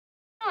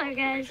Hello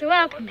guys,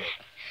 welcome back.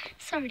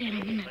 Sorry that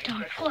I'm in a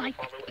dark light.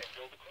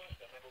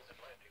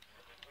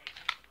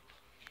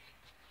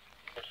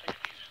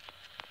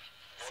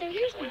 So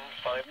here's my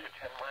 5 to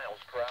 10 miles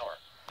per hour.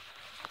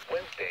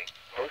 Wednesday,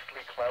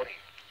 mostly cloudy.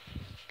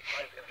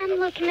 I'm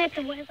looking at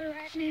the weather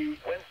right now.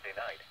 Wednesday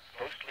night,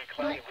 mostly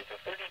cloudy with a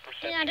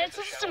 30% Yeah, this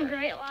is some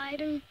great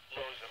lighting.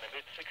 Lows in the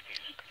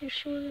mid-60s. For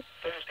sure.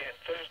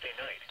 Thursday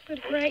night, But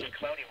mostly great.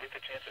 cloudy with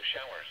a chance of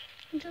showers.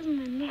 It doesn't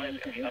matter.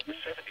 Highs in the upper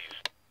 70s.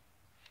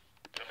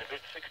 In the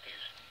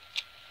mid-60s.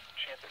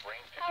 Chance of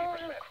rain I will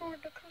 50%. record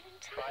the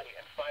content. Friday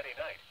and Friday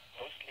night,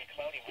 mostly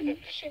cloudy with a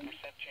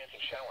 50% chance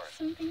of showers.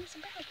 Some things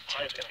about it.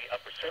 Highs in the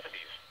upper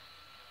 70s.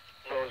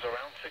 Lows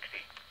around 60.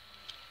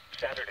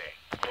 Saturday,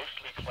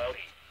 mostly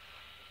cloudy.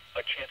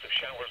 A chance of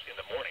showers in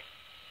the morning.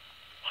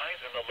 Highs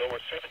in the lower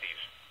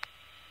 70s.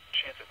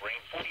 Chance of rain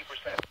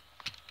 40%. I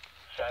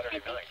Saturday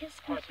think night, his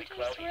partly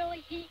computer's cloudy.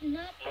 really heating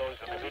up.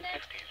 Lows in the Doing that.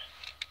 mid-50s.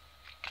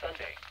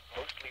 Sunday,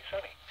 mostly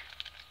sunny.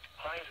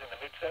 Highs in the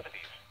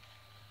mid-70s.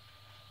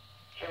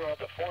 Here are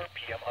the 4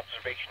 p.m.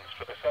 observations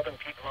for the southern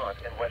Piedmont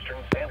and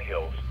western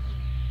Sandhills.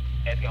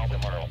 At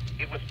Albemarle,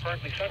 it was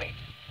partly sunny.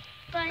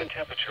 The But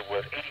temperature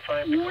was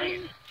 85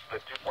 degrees, the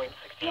dew point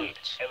 68,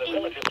 and the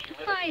relative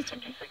humidity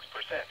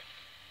 56%.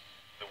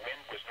 The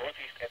wind was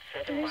northeast at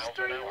 7 there's miles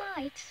an 3 hour.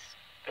 lights.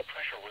 The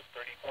pressure was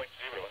 30.09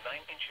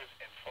 inches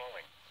and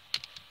falling.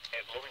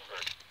 At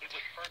Loringburg, it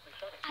was partly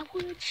sunny. I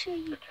would show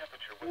you The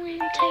temperature was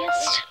wind 84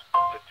 test,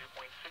 degrees, the dew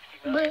point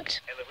 69, but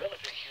and the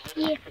relative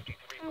humidity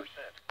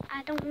 53%. I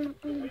don't want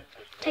The to wind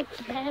was take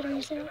the northeast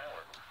batteries miles an out.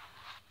 hour.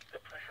 The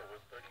pressure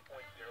was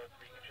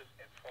 30.03 inches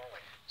and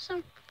falling. So,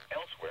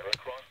 Elsewhere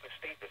across the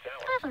state this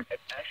hour, weather. at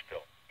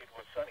Asheville, it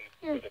was sunny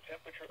Yeah. with a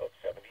temperature of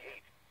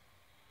 78.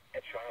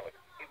 At Charlotte,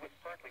 it was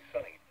partly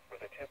sunny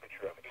with a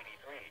temperature of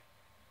 83.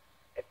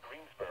 At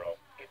Greensboro,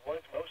 it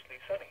was mostly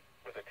sunny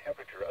with a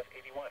temperature of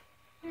 81.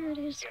 Here it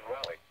is. In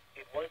Raleigh,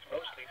 it was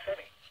mostly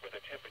sunny with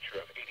a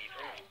temperature of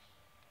 83.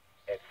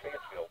 At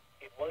Fayetteville,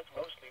 it was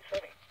mostly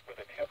sunny with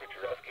a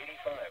temperature of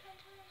 85.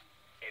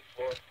 At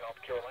Florence, South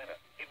Carolina,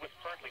 it was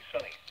partly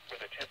sunny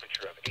with a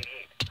temperature of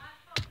 88.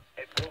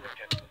 At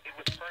Wilmington, it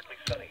was partly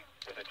sunny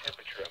with a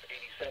temperature of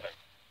 87.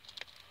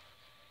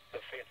 The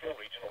Fayetteville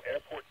Regional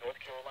Airport, North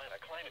Carolina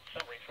climate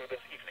summary for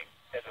this evening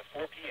as of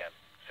 4 p.m.,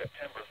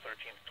 September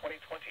 13th,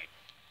 2020.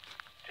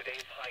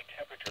 Today's high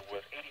temperature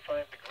was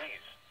 85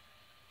 degrees.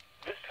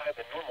 This tied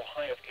the normal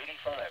high of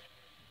 85.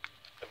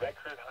 The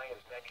record high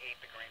is 98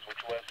 degrees,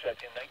 which was set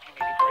in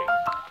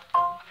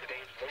 1983.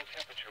 Today's low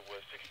temperature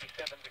was 67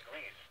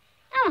 degrees.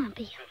 I want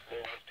to be. This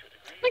low was 2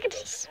 degrees. Look at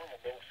above this. The normal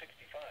low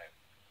 65.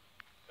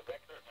 The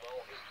record low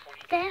is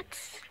 42 That's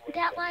degrees, which was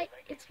that set in light.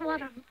 It's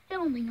what 1940. I'm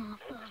filming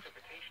off No of.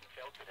 precipitation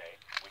fell today,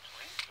 which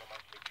leaves the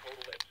monthly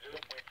total at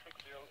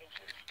 0.60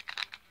 inches.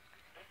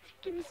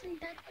 You can see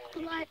that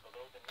the light.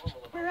 Below the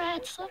normal We're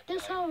amount at of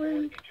this 1.94 whole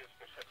room. inches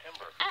for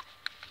September.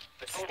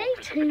 Stay The total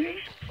tuned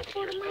precipitation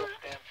for the year tomorrow.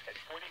 still stands at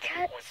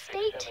 42.67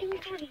 Stay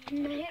tuned for inches,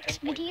 the next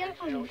video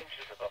 10.30 on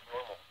inches above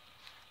normal.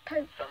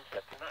 Pope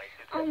Sunset tonight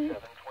is on at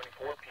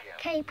 7:24 p.m.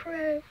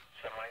 K-Pro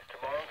Sunrise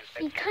tomorrow is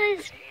at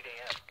because 8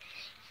 a.m.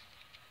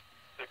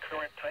 The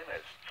current time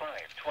is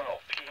 5:12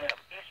 p.m.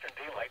 Eastern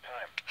Daylight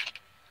Time.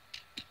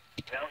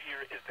 Now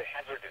here is the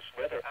hazardous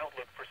weather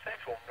outlook for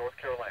central North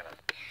Carolina.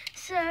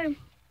 so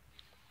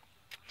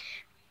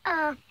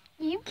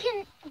you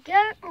can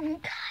go on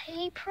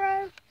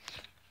K-Pro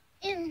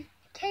in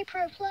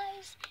K-Pro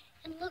Plays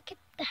and look at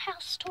the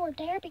house tour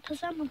there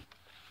because I'm gonna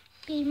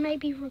be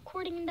maybe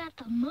recording that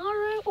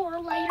tomorrow or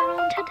later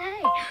on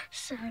today.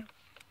 So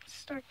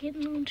start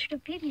getting on to the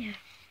video.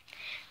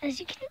 As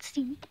you can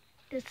see,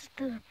 this is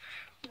the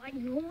White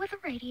Noise with a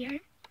radio.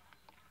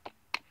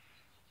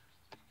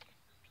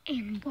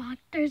 And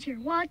there's your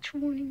watch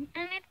warning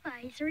and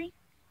advisory.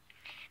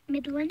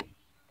 Midland.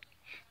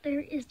 There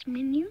is the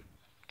menu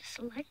to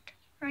select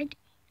right,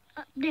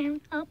 up,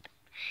 down, up,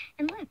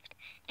 and left.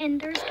 And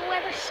there's the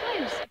weather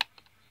snooze.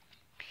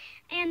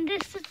 And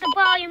this is the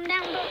volume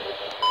down button.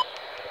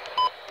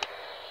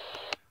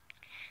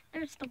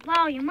 There's the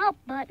volume up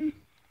button.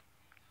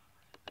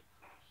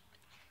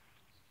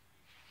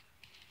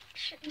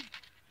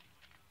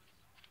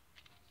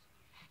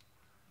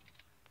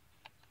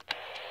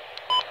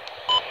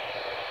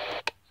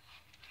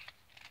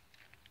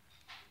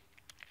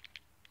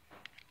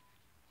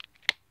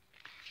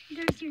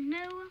 There's your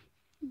NOAA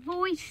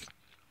voice,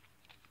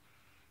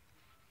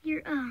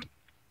 your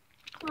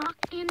clock,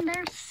 and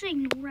there's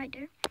signal right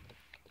there.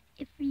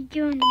 If you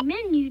go in the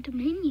menu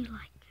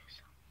like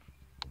this.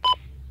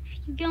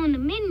 If you go in the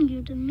menu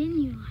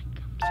like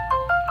comes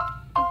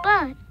up.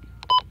 But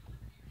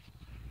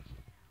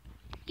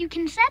you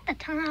can set the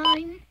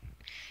time.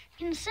 You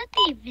can set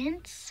the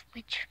events,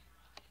 which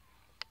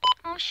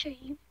I'll show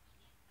you.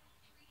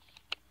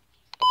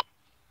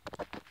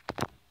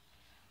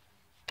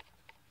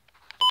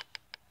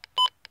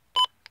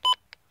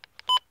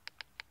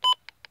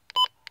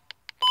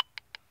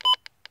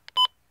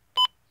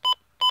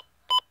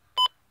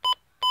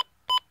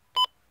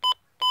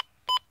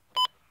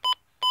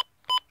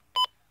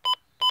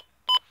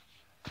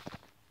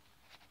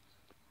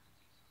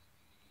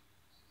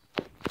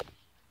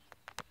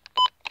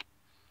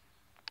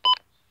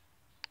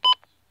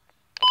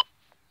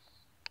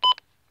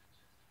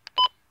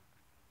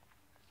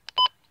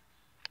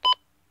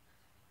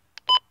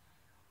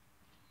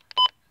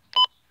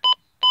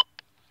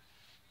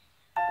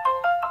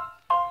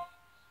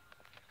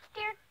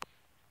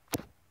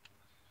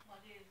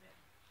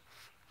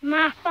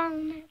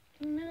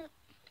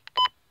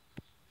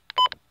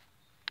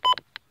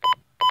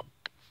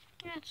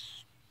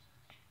 that's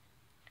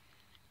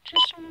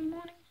just on the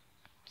morning.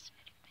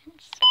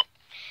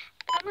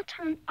 I'm gonna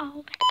turn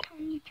all back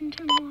on. You can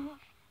turn it off.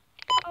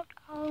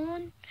 All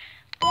on.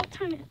 I'll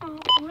turn it all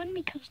on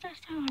because that's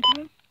how I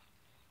go.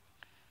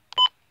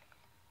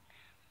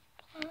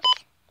 Plus,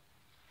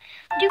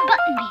 do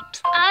button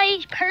beeps.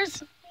 I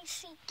personally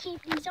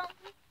keep these on.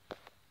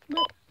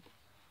 But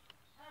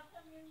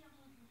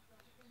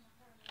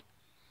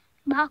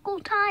buckle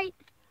tight.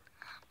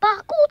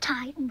 Buckle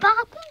tight.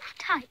 Buckle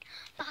tight.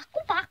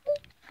 Buckle, buckle.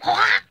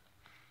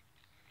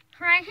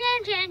 Right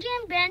hand, chin,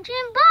 chin, bench,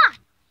 and block.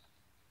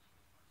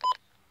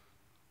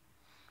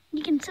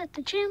 You can set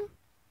the channel.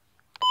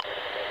 I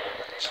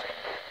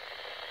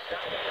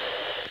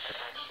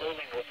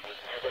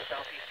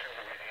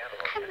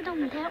have it on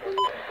that one.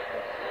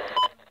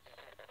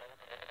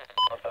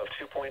 Of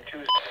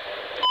 2.2.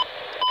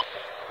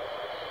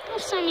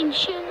 There's so many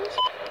channels.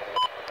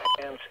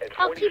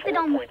 I'll keep it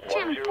on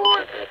channel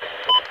 4.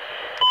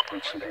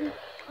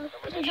 I'll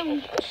put it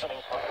on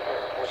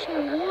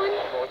channel 1.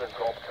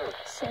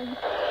 So,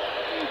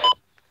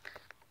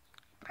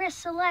 press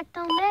select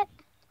on that.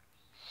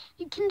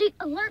 You can do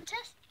alert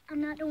test.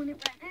 I'm not doing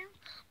it right now,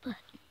 but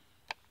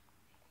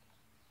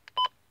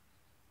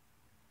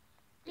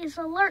is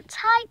alert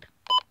type.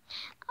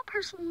 I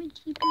personally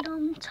keep it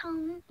on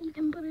tone. You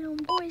can put it on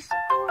voice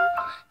or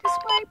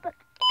display, but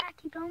I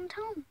keep it on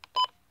tone.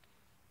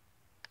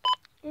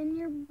 And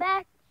you're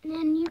back, and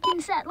then you can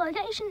set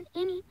location,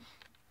 any,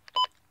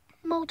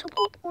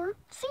 multiple, or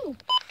single.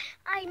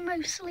 I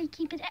mostly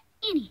keep it at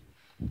any.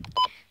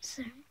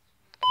 So,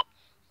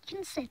 you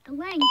can set the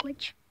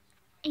language,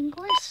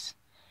 English,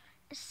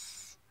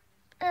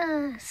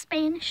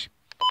 Spanish,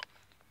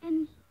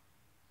 and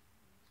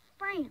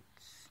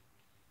France.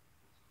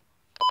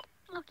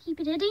 I'll keep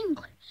it at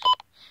English,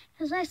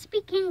 because I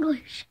speak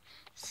English.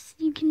 So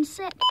you can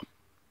set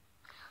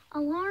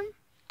alarm,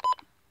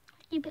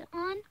 keep it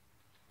on,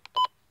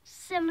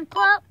 7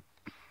 o'clock.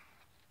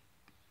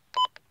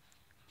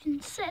 You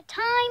can set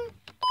time,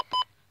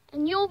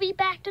 and you'll be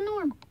back to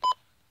normal.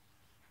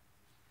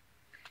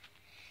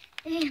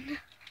 And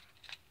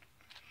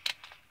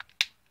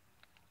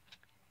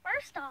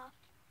first off,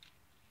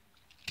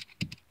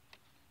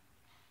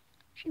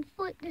 if you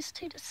flip this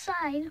to the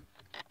side,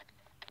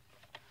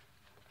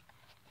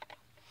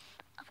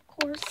 of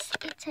course,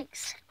 it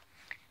takes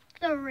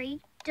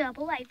 3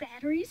 AA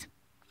batteries.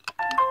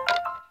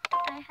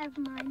 I have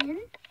mine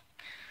in,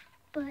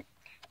 but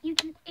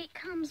it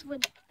comes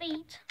with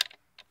feet,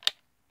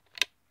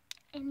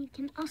 and you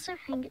can also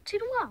hang it to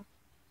the wall.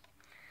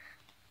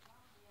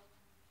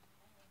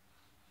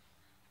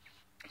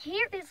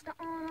 Here is the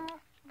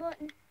on-off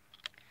button.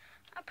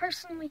 I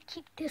personally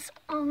keep this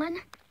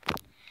on,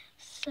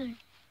 so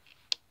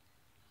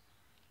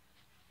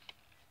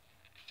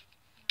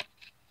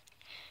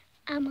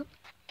I'm a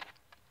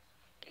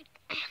good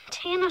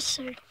antenna,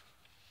 so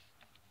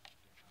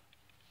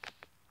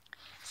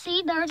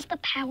see, there's the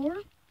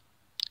power,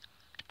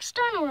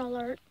 external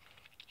alert,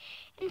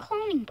 and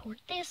cloning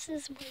port. This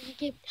is where you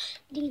give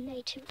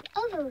DNA to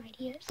other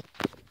radios.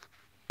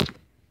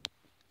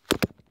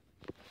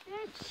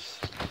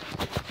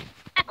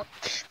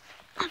 Ouch.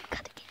 I'm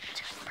gonna get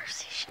into a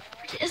position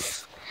for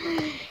this.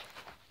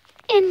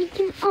 And you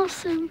can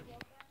also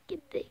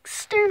get the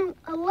external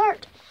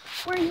alert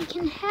where you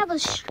can have a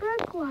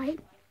stroke light.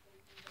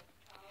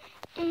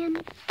 And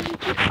you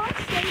can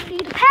also do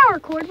the power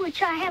cord,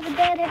 which I have a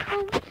dead at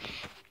home.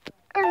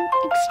 Or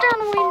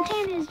external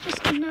antenna is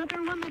just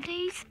another one of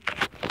these.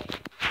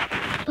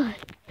 But,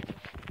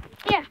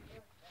 yeah.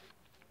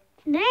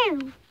 Now,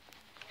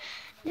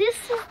 this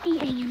is the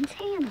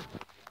antenna.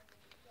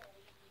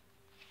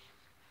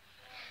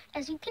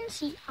 As you can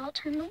see, I'll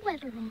turn the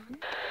weather on.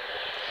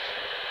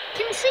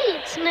 You can see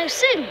it's no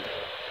signal.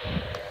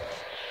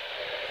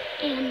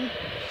 And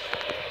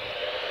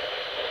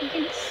you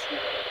can see.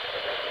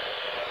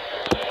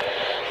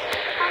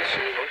 I'll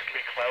show you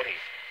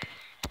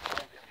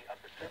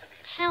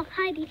how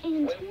high the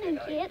antenna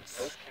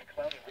gets.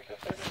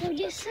 So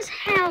this is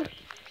how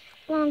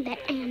long that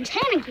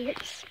antenna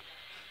gets.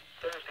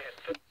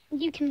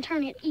 You can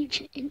turn it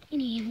each in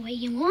any way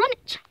you want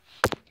it.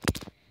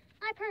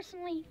 I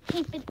personally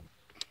keep it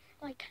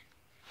like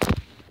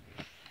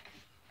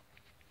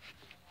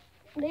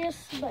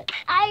this, but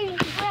I'd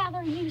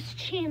rather use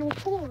channel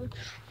 4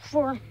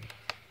 for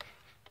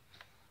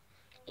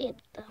it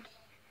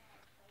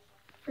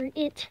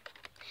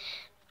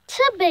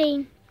to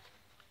be.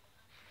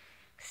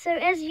 So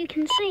as you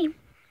can see,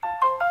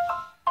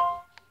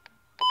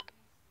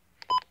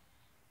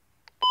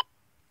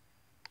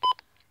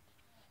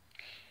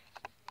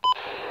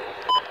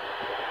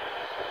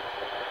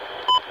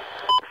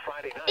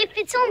 if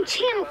it's on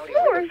channel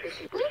 4, you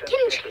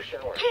can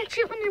catch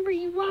it whenever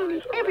you want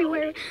it,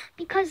 everywhere,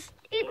 because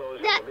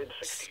that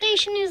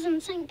station is in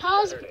St.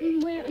 Paul's,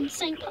 and we're in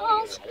St.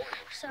 Paul's,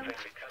 so,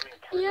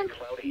 yeah.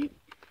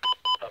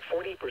 A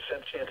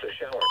 40% chance of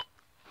shower.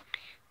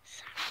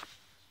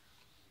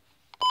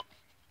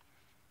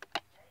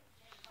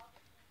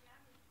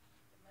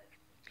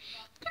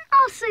 You can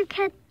also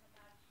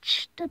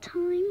watch the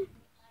time.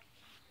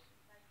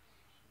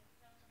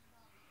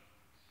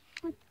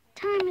 What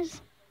time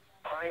is...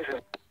 Highs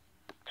in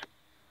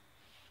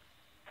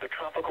the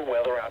tropical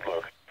weather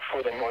outlook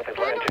for the North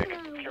Atlantic,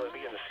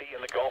 Caribbean Sea,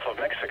 and the Gulf of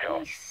Mexico.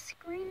 My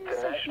screen The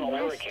is like National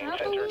messed Hurricane up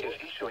a Center little. is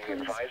issuing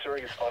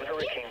advisories on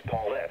Hurricane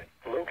Paulette,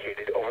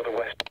 located over the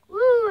west.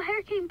 Woo,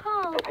 Hurricane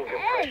Paul. Tropical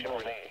Hey. Depression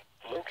Renee,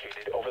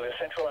 located over the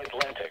central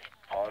Atlantic.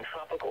 On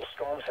Tropical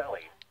Storm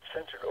Sally,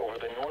 centered over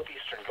the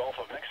northeastern Gulf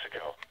of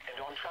Mexico. And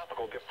on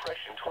Tropical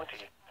Depression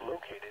 20,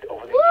 located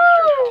over the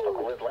eastern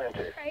tropical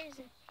Atlantic.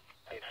 Crazy.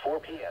 At 4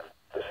 p.m.,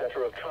 the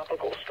center of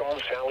Tropical Storm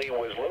Sally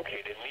was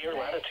located near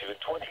latitude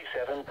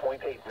 27.8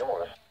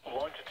 north,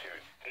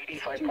 longitude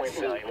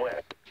 85.9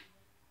 west.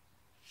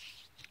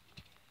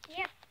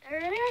 Yeah, there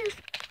it is.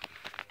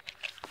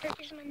 There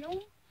is my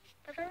note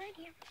for the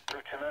radio.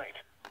 Through tonight.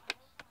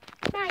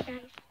 Bye,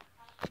 guys.